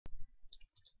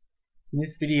In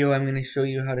this video I'm going to show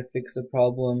you how to fix a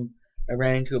problem I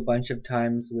ran into a bunch of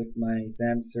times with my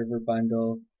XAMPP server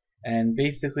bundle, and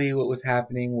basically what was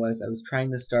happening was I was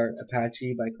trying to start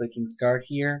Apache by clicking start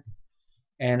here,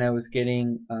 and I was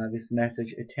getting this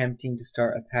message attempting to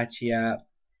start Apache app,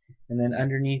 and then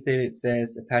underneath it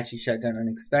says Apache shut down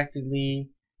unexpectedly,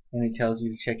 and it tells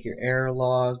you to check your error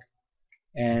log.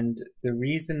 And the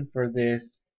reason for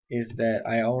this is that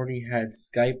I already had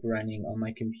Skype running on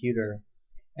my computer,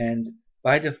 and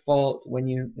by default when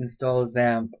you install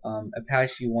XAMPP,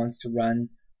 Apache wants to run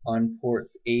on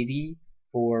ports 80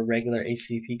 for regular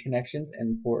HTTP connections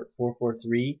and port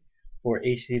 443 for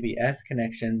HTTPS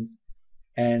connections,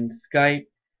 and Skype,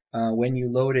 when you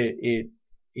load it, it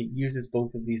uses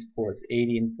both of these ports,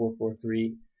 80 and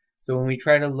 443. So when we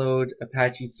try to load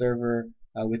Apache Server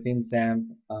within XAMPP,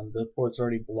 the port's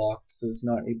already blocked, so it's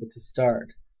not able to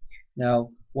start. Now,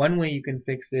 one way you can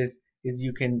fix this is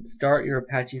you can start your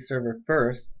Apache server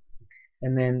first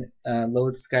and then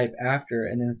load Skype after,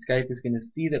 and then Skype is going to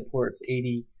see that ports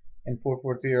 80 and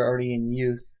 443 are already in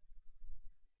use,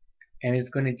 and it's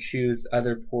going to choose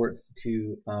other ports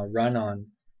to run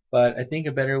on. But I think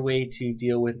a better way to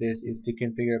deal with this is to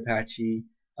configure Apache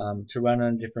to run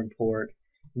on a different port,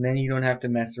 and then you don't have to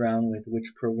mess around with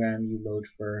which program you load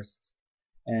first.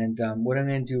 And what I'm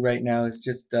going to do right now is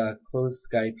just close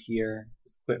Skype here,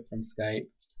 just quit from Skype,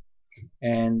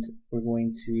 and we're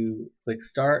going to click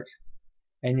start,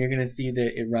 and you're going to see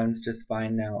that it runs just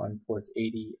fine now on ports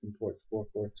 80 and ports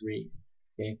 443.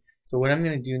 Okay, so what I'm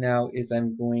going to do now is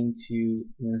I'm going to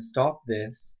stop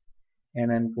this,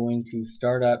 and I'm going to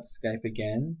start up Skype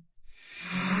again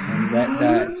and let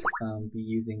that be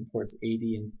using ports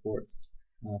 80 and ports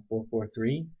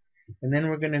 443, and then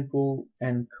we're going to go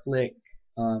and click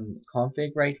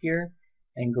config right here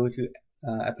and go to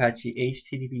Apache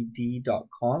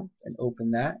httpd.conf and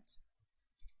open that,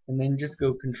 and then just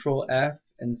go Control F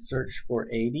and search for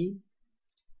 80,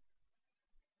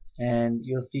 and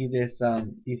you'll see this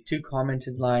these two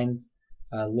commented lines,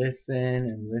 listen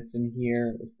and listen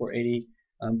here for 80.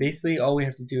 Basically all we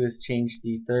have to do is change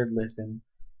the third listen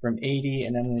from 80,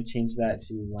 and I'm going to change that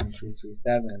to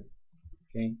 1337.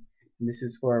 Okay, and this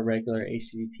is for our regular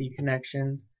HTTP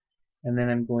connections, and then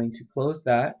I'm going to close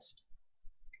that,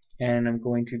 and I'm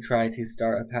going to try to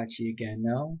start Apache again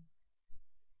now,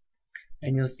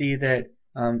 and you'll see that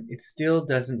it still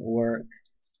doesn't work,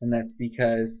 and that's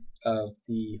because of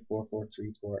the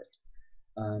 443 port.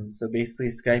 So basically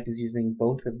Skype is using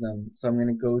both of them. So I'm going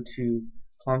to go to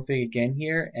config again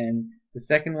here, and the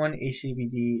second one,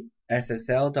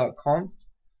 httpd/ssl.conf,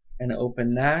 and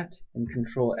open that and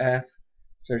Control F,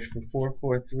 search for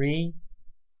 443,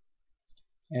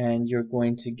 and you're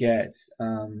going to get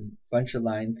a bunch of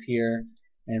lines here,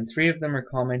 and 3 of them are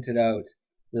commented out.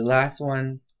 The last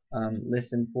one,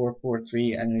 listen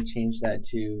 443, I'm going to change that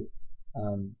to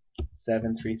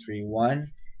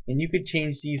 7331, and you could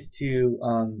change these to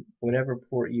whatever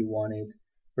port you wanted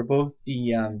for both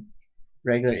the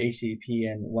regular HTTP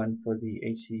and one for the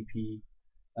HTTP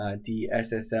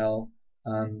DSSL,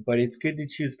 but it's good to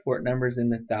choose port numbers in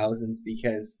the thousands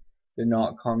because they're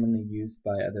not commonly used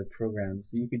by other programs.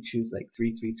 So you could choose like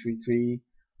 3333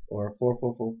 or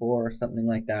 4444 or something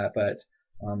like that, but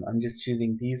I'm just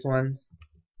choosing these ones.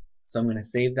 So I'm going to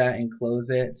save that and close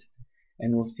it,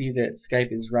 and we'll see that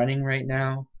Skype is running right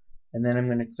now, and then I'm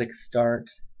going to click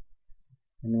start,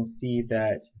 and we'll see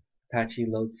that Apache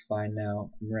loads fine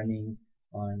now. I'm running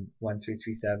on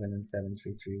 1337 and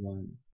 7331.